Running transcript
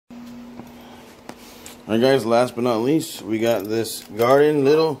Alright guys, last but not least, we got this garden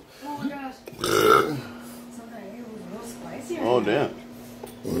little. Oh my gosh. Something it was real spicy. Oh damn.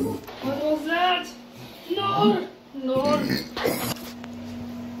 What was that? No! No!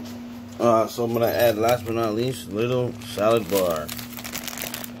 So I'm gonna add last but not least, little salad bar.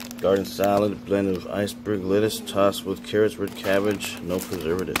 Garden salad blended with iceberg lettuce, tossed with carrots, red cabbage, no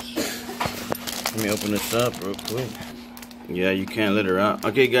preservatives. Let me open this up real quick. Yeah, you can't let her out.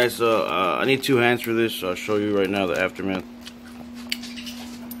 Okay guys, so I need 2 hands for this, so I'll show you right now the aftermath.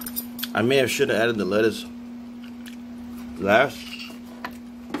 I should have added the lettuce last.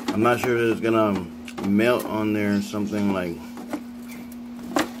 I'm not sure if it's gonna melt on there or something, like,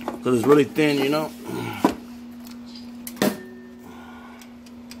 because it's really thin, you know.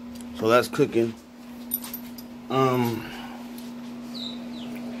 So that's cooking.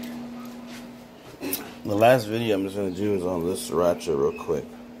 The last video I'm just gonna do is on this sriracha real quick.